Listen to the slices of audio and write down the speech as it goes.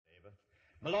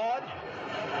My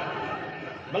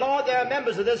lord, there are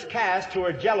members of this cast who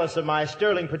are jealous of my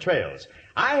sterling portrayals.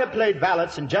 I have played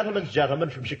valets and gentlemen's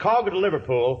gentlemen from Chicago to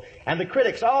Liverpool, and the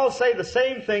critics all say the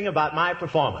same thing about my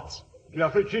performance. Yeah,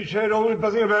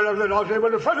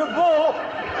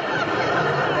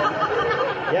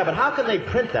 but how can they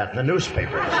print that in the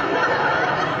newspapers?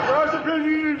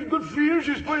 Good for you,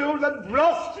 she's putting all that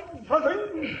broth. What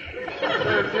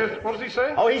does he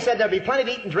say? Oh, he said there'd be plenty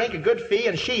to eat and drink, a good fee,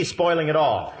 and she's spoiling it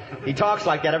all. He talks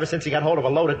like that ever since he got hold of a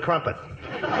loaded crumpet.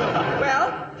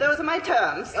 Well, those are my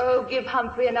terms. Oh, give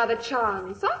Humphrey another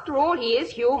chance. After all, he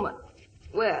is human.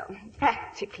 Well,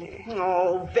 practically.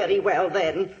 Oh, very well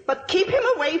then. But keep him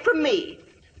away from me.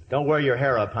 Don't wear your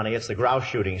hair up, honey. It's the grouse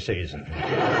shooting season.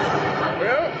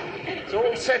 Well, it's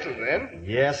all settled then.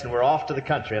 Yes, and we're off to the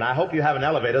country. And I hope you have an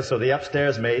elevator so the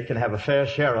upstairs maid can have a fair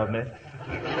share of me.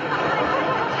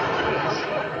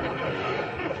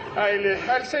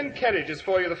 I'll send carriages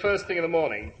for you the first thing in the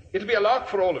morning. It'll be a lark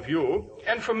for all of you.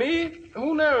 And for me,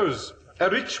 who knows? A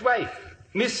rich wife,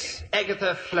 Miss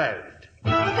Agatha Floud.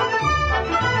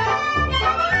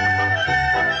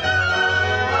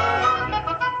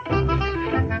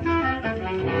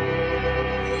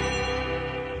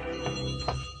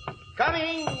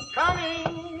 Coming.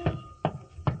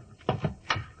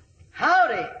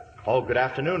 Howdy. Oh, good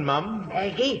afternoon, Mum.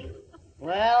 Aggie,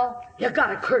 Well? you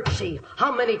got a courtesy.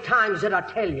 How many times did I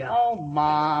tell you? Oh,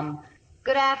 Mom.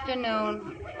 Good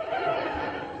afternoon.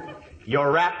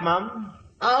 Your rap, Mum?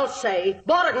 I'll say,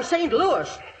 bought it in St.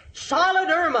 Louis. Solid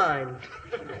ermine.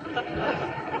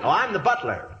 Oh, I'm the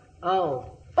butler.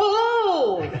 Oh.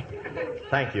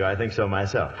 Thank you, I think so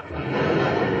myself.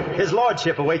 His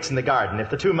lordship awaits in the garden. If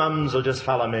the two mums will just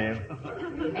follow me.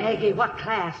 Aggie, what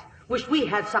class? Wish we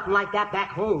had something like that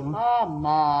back home. Oh,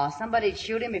 Ma, somebody'd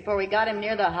shoot him before we got him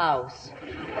near the house.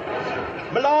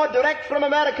 My lord, direct from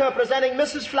America, presenting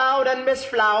Mrs. Floud and Miss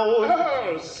Floud.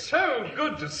 Oh, so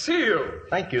good to see you.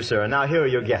 Thank you, sir. Now here are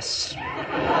your guests.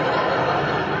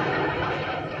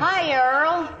 Hi,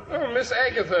 Earl. Oh, Miss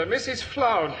Agatha, Mrs.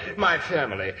 Floud, my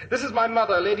family. This is my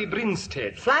mother, Lady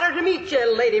Brinstead. Flattered to meet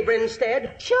you, Lady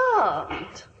Brinstead.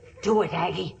 Charmed. Do it,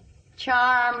 Aggie.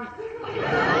 Charmed.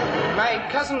 My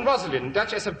cousin Rosalind,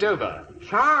 Duchess of Dover.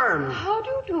 Charmed. How do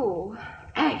you do?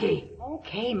 Aggie.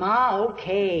 Okay, Ma,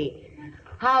 okay.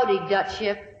 Howdy,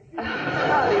 Dutchship.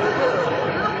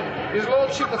 His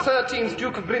Lordship the 13th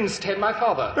Duke of Brinstead, my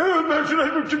father.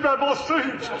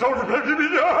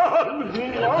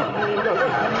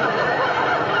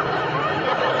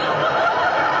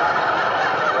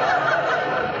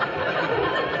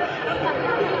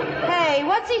 Hey,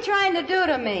 what's he trying to do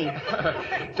to me?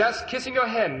 Just kissing your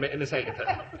hand, Miss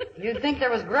Agatha. You'd think there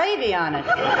was gravy on it.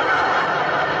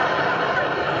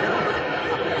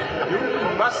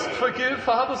 You must forgive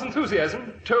father's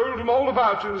enthusiasm. Told him all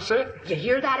about you, sir. You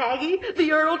hear that, Aggie?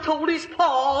 The Earl told his pa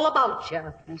all about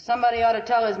you. And somebody ought to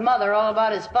tell his mother all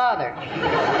about his father.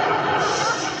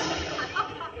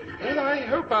 Well, I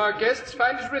hope our guests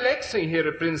find it relaxing here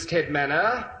at Brinstead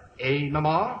Manor. Eh,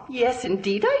 Mamma? Yes,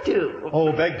 indeed I do.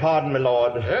 Oh, beg pardon, my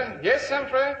lord. Yes,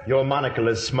 Humphrey? Your monocle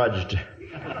is smudged.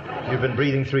 You've been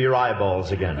breathing through your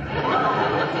eyeballs again.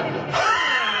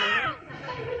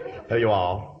 There you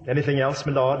are. Anything else,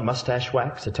 my lord? Mustache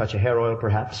wax, a touch of hair oil,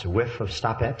 perhaps? A whiff of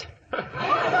stoppette?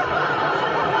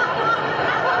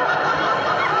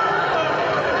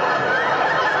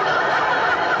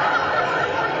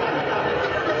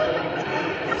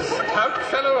 Stout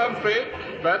fellow, Humphrey.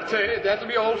 But that'll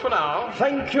be all for now.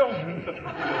 Thank you.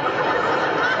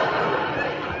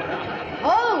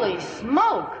 Holy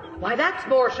smoke. Why, that's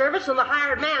more service than the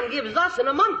hired man gives us in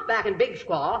a month back in Big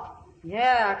Squaw.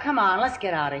 Yeah, come on, let's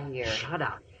get out of here. Shut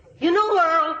up. You know,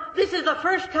 Earl, this is the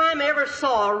first time I ever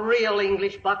saw a real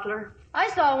English butler. I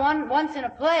saw one once in a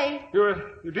play.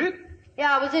 You did?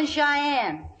 Yeah, I was in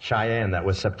Cheyenne. Cheyenne, that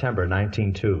was September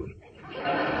 1902.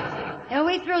 And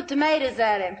we threw tomatoes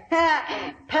at him.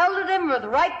 Pelted him with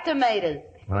ripe tomatoes.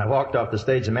 When I walked off the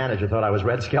stage, the manager thought I was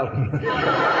Red Skelton.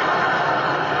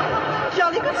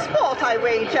 Jolly good sport, I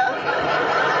wager.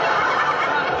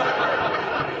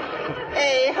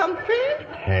 Eh, Humphrey?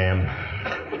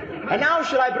 And now,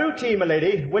 should I brew tea, my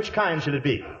lady? Which kind should it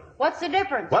be? What's the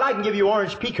difference? Well, I can give you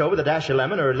orange pekoe with a dash of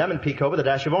lemon or lemon pekoe with a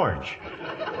dash of orange.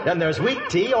 Then there's weak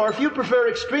tea, or if you prefer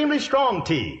extremely strong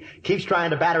tea. Keeps trying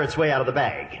to batter its way out of the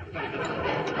bag.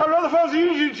 I rather fancy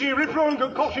easy tea, rip rolling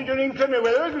concoction in clear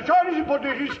weather. The Chinese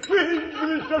importation is squeezed for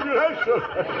this circulation.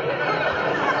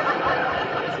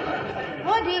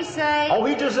 What'd he say? Oh,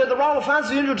 he just said the rather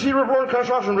fancy Indian tea rip rolling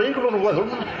construction wrinkled on the weather,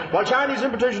 while Chinese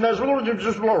importation has little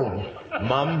just blown.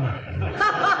 Mum.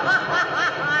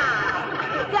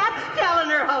 That's telling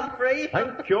her how Humphrey.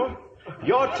 Thank you.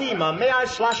 Your tea, Mum. May I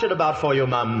slosh it about for you,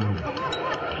 Mum?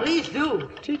 Please do.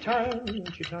 Tea time,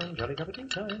 jolly cup of tea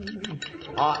time.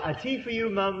 A tea for you,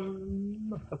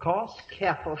 Mum, of course.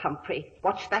 Careful, Humphrey.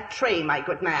 Watch that tray, my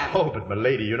good man. Oh, but my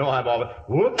lady, you know I'm all...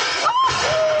 Whoops!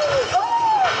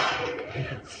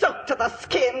 Soaked to the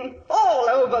skin, all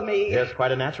over me. Yes,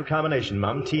 quite a natural combination,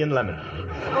 Mum. Tea and lemon.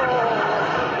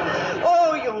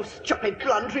 Oh, you stupid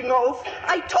blundering oaf.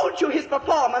 I told you his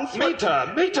performance was...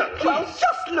 Mater, please. Well,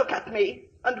 just look at me.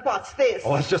 And what's this?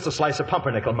 Oh, it's just a slice of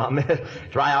pumpernickel, Mum.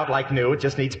 Dry out like new. It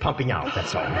just needs pumping out,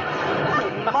 that's all. You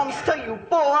monster, you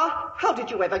bore. How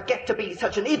did you ever get to be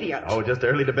such an idiot? Oh, just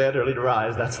early to bed, early to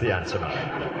rise. That's the answer, Mum.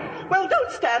 Well,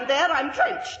 don't stand there. I'm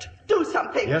drenched. Do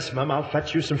something. Yes, Mum, I'll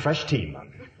fetch you some fresh tea,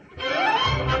 Mum.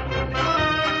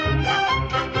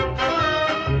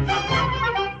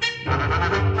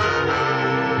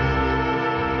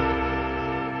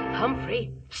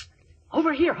 Humphrey.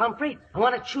 Over here, Humphrey. I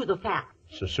want to chew the fat.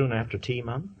 So soon after tea,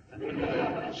 Mum?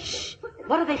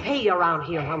 What do they pay you around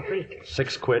here, Humphrey?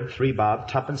 6 quid, 3 bob,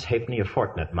 2pence halfpenny a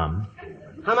fortnight, Mum.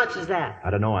 How much is that? I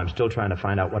don't know. I'm still trying to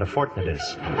find out what a fortnight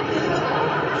is.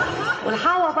 Well,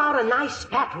 how about a nice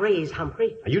fat raise,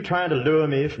 Humphrey? Are you trying to lure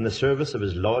me from the service of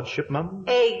his lordship, Mum?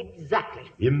 Exactly.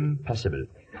 Impossible.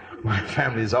 My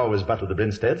family's always buttled the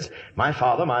Brinsteads. My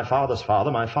father, my father's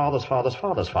father, my father's father's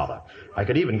father's father. I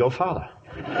could even go farther.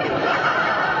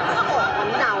 Oh,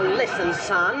 now listen,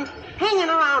 son. Hanging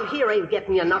around here ain't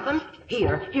getting you nothing.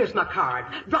 Here's my card.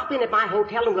 Drop in at my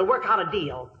hotel and we'll work out a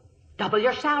deal. Double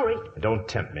your salary. Don't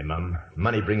tempt me, Mum.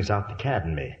 Money brings out the cad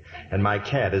in me, and my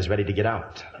cad is ready to get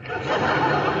out.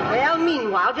 Well,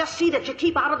 meanwhile, just see that you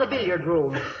keep out of the billiard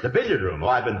room. The billiard room? Oh,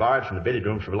 I've been barred from the billiard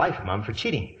room for life, Mum, for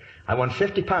cheating. I won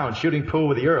 £50 shooting pool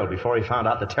with the Earl before he found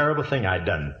out the terrible thing I'd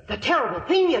done. The terrible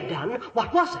thing you'd done?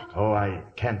 What was it? Oh, I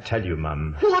can't tell you,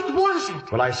 Mum. What was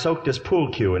it? Well, I soaked his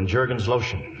pool cue in Jergens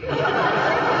lotion.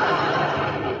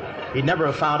 He'd never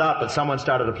have found out, but someone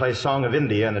started to play Song of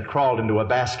India and it crawled into a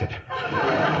basket.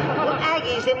 Well,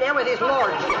 Aggie's in there with his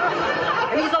lordship.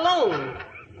 And he's alone.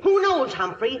 Who knows,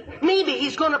 Humphrey? Maybe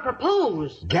he's going to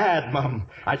propose. Gad, Mum.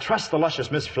 I trust the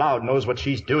luscious Miss Floud knows what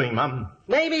she's doing, Mum.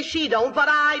 Maybe she don't, but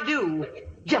I do.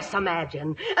 Just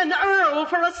imagine. An earl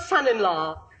for a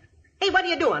son-in-law. Hey, what are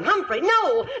you doing? Humphrey,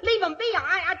 no! Leave him be.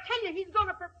 I tell you, he's going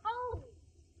to propose.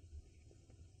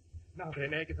 Now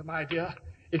then, Agatha, my dear,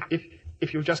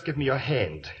 if you'll just give me your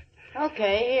hand.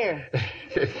 Okay, here.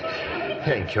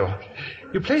 Thank you.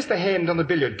 You place the hand on the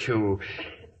billiard cue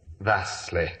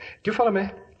thusly. Do you follow me?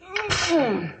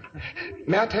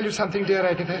 May I tell you something, dear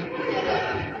Agatha?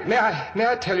 May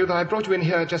I tell you that I brought you in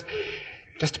here just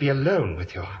to be alone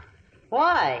with you?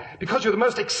 Why? Because you're the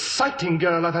most exciting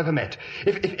girl I've ever met.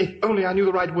 If only I knew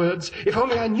the right words. If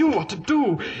only I knew what to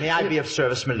do. May I be of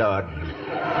service, my lord?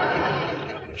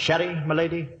 Sherry, my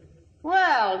lady?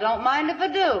 Well, don't mind if I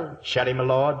do. Sherry, my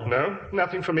lord? No,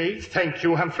 nothing for me. Thank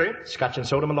you, Humphrey. Scotch and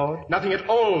soda, my lord? Nothing at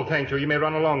all, thank you. You may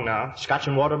run along now. Scotch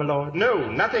and water, my lord? No,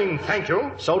 nothing, thank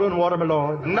you. Soda and water, my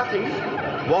lord? Nothing.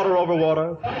 Water over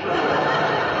water?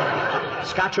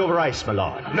 Scotch over ice, my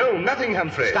lord? No, nothing,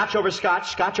 Humphrey. Scotch over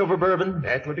scotch, scotch over bourbon?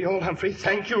 That will be all, Humphrey.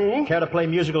 Thank you. Care to play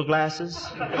musical glasses?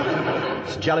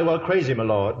 It's jolly well crazy, my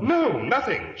lord. No,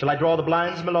 nothing. Shall I draw the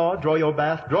blinds, my lord? Draw your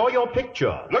bath? Draw your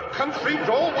picture? Look, Humphrey,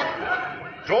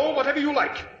 draw whatever you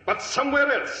like, but somewhere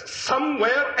else.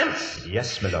 Somewhere else.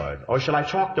 Yes, my lord. Or shall I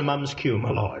chalk the mum's cue,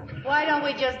 my lord? Why don't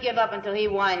we just give up until he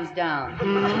winds down?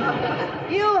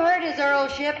 You heard his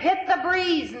earlship. Hit the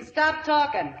breeze and stop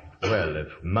talking. Well, if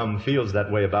Mum feels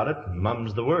that way about it,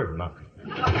 Mum's the word, Mum.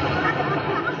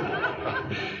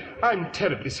 I'm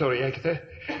terribly sorry, Agatha.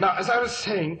 Now, as I was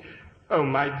saying, oh,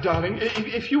 my darling,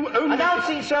 if you only...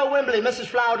 Announcing Sir Wimberley, Mrs.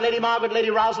 Floud, Lady Margaret,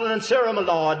 Lady Rosalind, and Cyril, my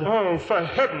lord. Oh, for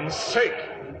heaven's sake.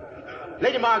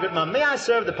 Lady Margaret, Mum, may I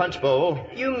serve the punch bowl?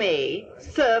 You may.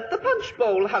 Serve the punch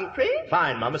bowl, Humphrey.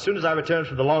 Fine, Mum, as soon as I return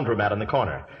from the laundromat in the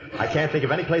corner. I can't think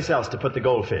of any place else to put the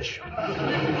goldfish.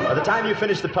 By the time you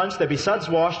finish the punch, they'll be suds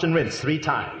washed and rinsed 3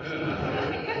 times.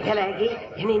 Well, Aggie,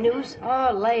 any news?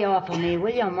 Oh, lay off of me,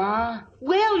 will you, Ma?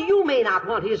 Well, you may not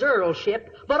want his earlship,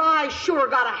 but I sure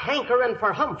got a hankering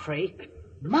for Humphrey.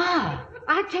 Ma,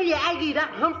 I tell you, Aggie,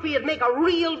 that Humphrey'd make a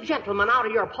real gentleman out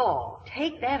of your paw.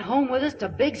 take that home with us to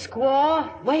Big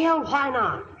Squaw? Well, why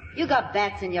not? You got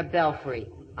bats in your belfry.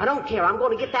 I don't care. I'm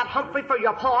going to get that Humphrey for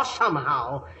your paw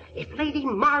somehow. If Lady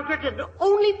Margaret would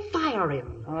only fire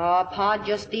him. Oh, Pa,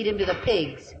 just feed him to the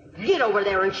pigs. Get over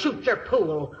there and shoot your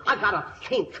pool. I gotta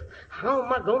think. How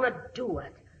am I going to do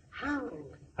it? How?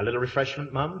 A little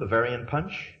refreshment, Mum? Bavarian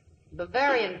punch?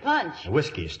 Bavarian punch.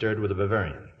 Whiskey stirred with a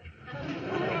Bavarian.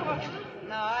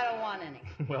 No, I don't want any.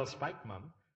 Well, spiked, Mum.